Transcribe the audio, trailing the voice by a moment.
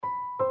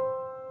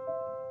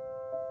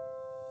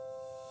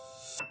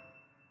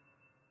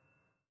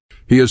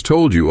He has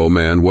told you, O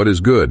man, what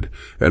is good,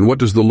 and what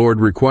does the Lord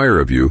require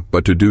of you,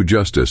 but to do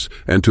justice,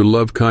 and to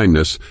love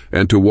kindness,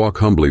 and to walk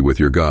humbly with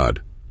your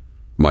God.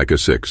 Micah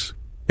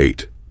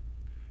 6:8.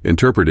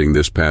 Interpreting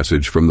this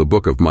passage from the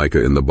book of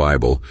Micah in the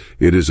Bible,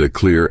 it is a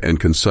clear and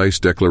concise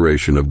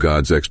declaration of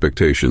God's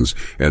expectations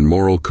and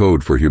moral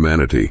code for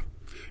humanity.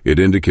 It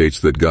indicates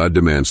that God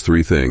demands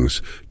three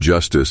things: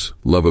 justice,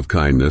 love of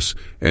kindness,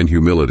 and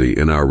humility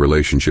in our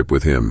relationship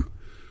with Him.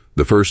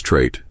 The first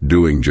trait,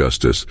 doing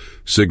justice,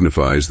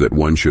 signifies that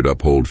one should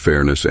uphold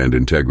fairness and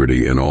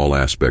integrity in all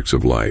aspects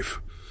of life.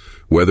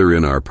 Whether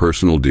in our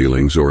personal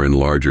dealings or in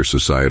larger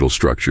societal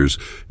structures,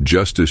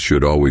 justice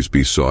should always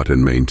be sought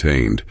and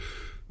maintained.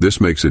 This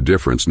makes a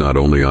difference not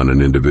only on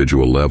an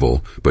individual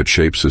level, but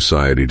shapes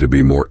society to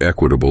be more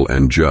equitable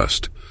and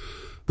just.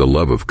 The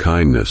love of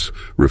kindness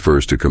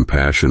refers to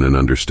compassion and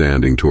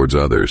understanding towards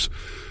others.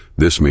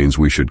 This means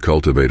we should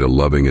cultivate a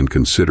loving and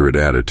considerate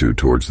attitude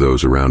towards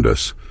those around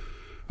us.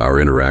 Our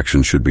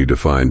interactions should be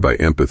defined by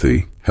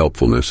empathy,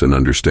 helpfulness, and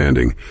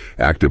understanding,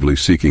 actively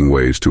seeking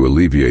ways to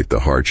alleviate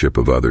the hardship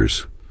of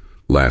others.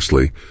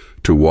 Lastly,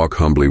 to walk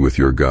humbly with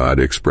your God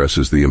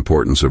expresses the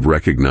importance of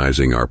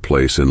recognizing our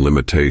place and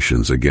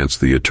limitations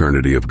against the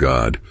eternity of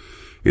God.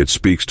 It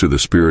speaks to the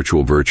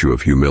spiritual virtue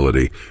of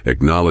humility,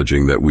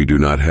 acknowledging that we do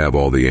not have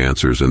all the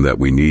answers and that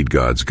we need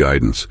God's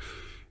guidance.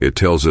 It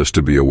tells us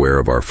to be aware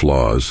of our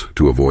flaws,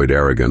 to avoid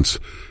arrogance,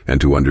 and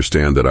to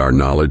understand that our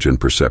knowledge and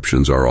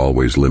perceptions are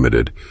always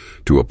limited.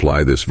 To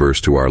apply this verse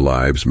to our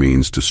lives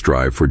means to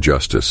strive for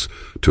justice,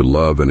 to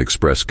love and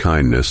express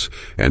kindness,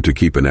 and to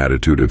keep an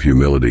attitude of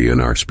humility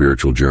in our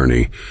spiritual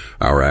journey.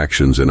 Our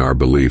actions and our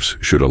beliefs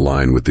should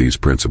align with these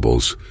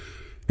principles.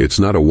 It's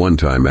not a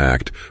one-time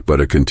act, but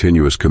a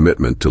continuous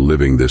commitment to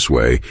living this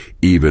way,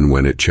 even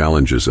when it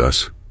challenges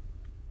us.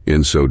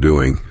 In so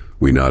doing,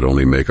 we not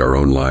only make our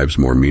own lives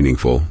more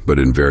meaningful, but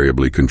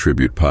invariably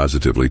contribute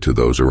positively to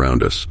those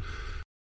around us.